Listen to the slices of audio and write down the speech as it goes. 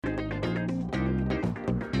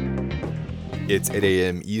It's 8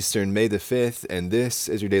 a.m. Eastern, May the 5th, and this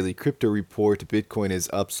is your daily crypto report. Bitcoin is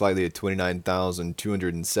up slightly at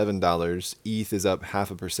 $29,207. ETH is up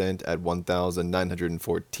 0.5% at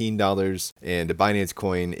 $1,914. And Binance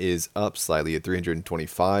Coin is up slightly at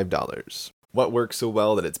 $325. What works so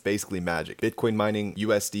well that it's basically magic? Bitcoin mining,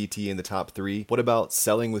 USDT in the top 3. What about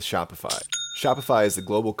selling with Shopify? Shopify is the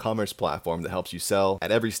global commerce platform that helps you sell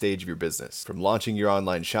at every stage of your business. From launching your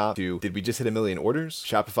online shop to, did we just hit 1 million orders?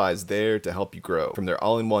 Shopify is there to help you grow. From their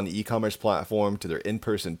all-in-one e-commerce platform to their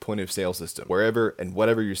in-person point-of-sale system. Wherever and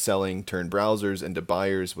whatever you're selling, turn browsers into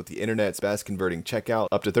buyers with the internet's best converting checkout,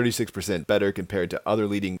 up to 36% better compared to other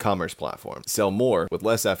leading commerce platforms. Sell more with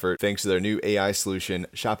less effort thanks to their new AI solution,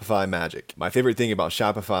 Shopify Magic. My favorite thing about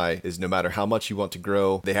Shopify is no matter how much you want to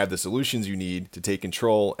grow, they have the solutions you need to take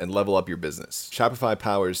control and level up your business. Shopify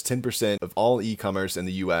powers 10% of all e-commerce in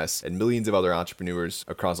the US and millions of other entrepreneurs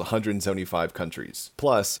across 175 countries.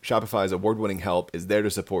 Plus, Shopify's award-winning help is there to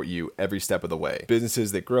support you every step of the way.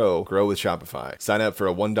 Businesses that grow with Shopify. Sign up for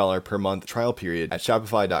a $1 per month trial period at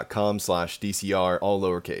shopify.com/DCR, all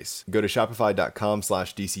lowercase. Go to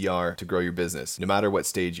shopify.com/DCR to grow your business, no matter what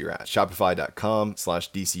stage you're at.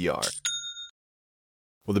 Shopify.com/DCR.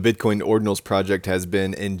 Well, the Bitcoin Ordinals project has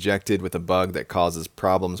been injected with a bug that causes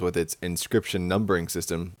problems with its inscription numbering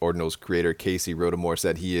system. Ordinals creator Casey Rodamore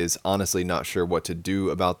said he is honestly not sure what to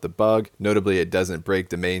do about the bug. Notably, it doesn't break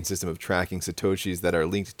the main system of tracking Satoshis that are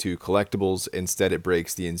linked to collectibles. Instead, it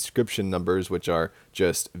breaks the inscription numbers, which are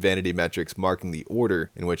just vanity metrics marking the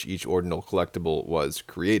order in which each ordinal collectible was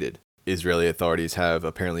created. Israeli authorities have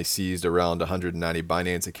apparently seized around 190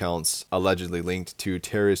 Binance accounts allegedly linked to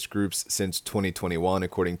terrorist groups since 2021,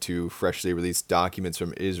 according to freshly released documents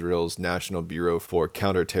from Israel's National Bureau for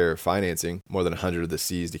Counter-Terror Financing. More than 100 of the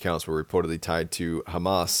seized accounts were reportedly tied to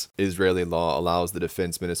Hamas. Israeli law allows the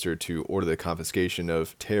defense minister to order the confiscation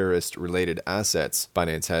of terrorist-related assets.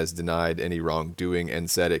 Binance has denied any wrongdoing and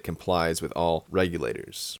said it complies with all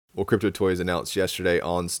regulators. Well, Crypto Toys announced yesterday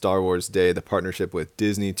on Star Wars Day the partnership with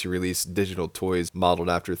Disney to release digital toys modeled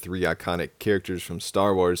after 3 iconic characters from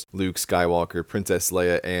Star Wars: Luke Skywalker, Princess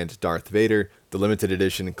Leia, and Darth Vader. The limited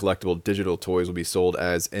edition collectible digital toys will be sold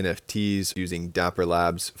as NFTs using Dapper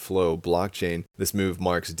Labs' Flow blockchain. This move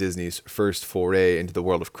marks Disney's first foray into the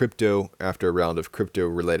world of crypto after a round of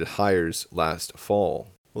crypto-related hires last fall.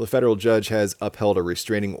 Well, a federal judge has upheld a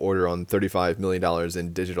restraining order on $35 million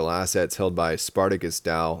in digital assets held by Spartacus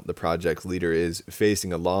DAO. The project's leader is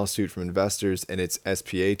facing a lawsuit from investors in its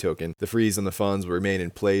SPA token. The freeze on the funds will remain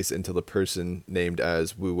in place until the person named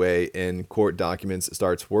as Wu Wei in court documents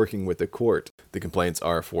starts working with the court. The complaints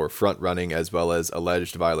are for front-running as well as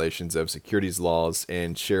alleged violations of securities laws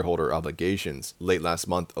and shareholder obligations. Late last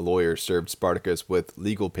month, a lawyer served Spartacus with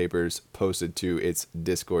legal papers posted to its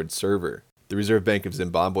Discord server. The Reserve Bank of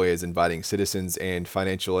Zimbabwe is inviting citizens and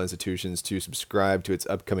financial institutions to subscribe to its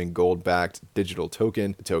upcoming gold-backed digital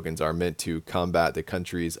token. The tokens are meant to combat the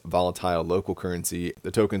country's volatile local currency.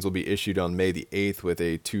 The tokens will be issued on May the 8th with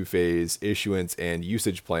a 2-phase issuance and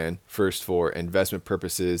usage plan, first for investment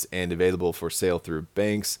purposes and available for sale through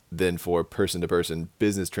banks, then for person-to-person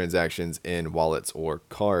business transactions in wallets or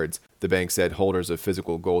cards. The bank said holders of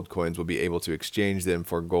physical gold coins will be able to exchange them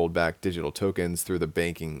for gold-backed digital tokens through the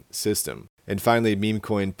banking system. And finally, meme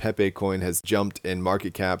coin Pepe Coin has jumped in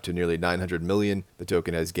market cap to nearly 900 million. The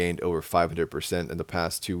token has gained over 500% in the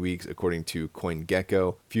past 2 weeks, according to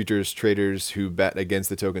CoinGecko. Futures traders who bet against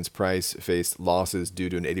the token's price faced losses due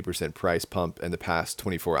to an 80% price pump in the past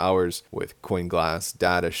 24 hours, with CoinGlass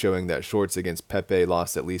data showing that shorts against Pepe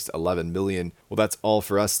lost at least 11 million. Well, that's all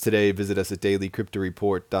for us today. Visit us at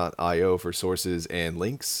dailycryptoreport.io for sources and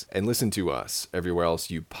links, and listen to us everywhere else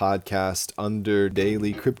you podcast under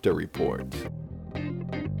Daily Crypto Report.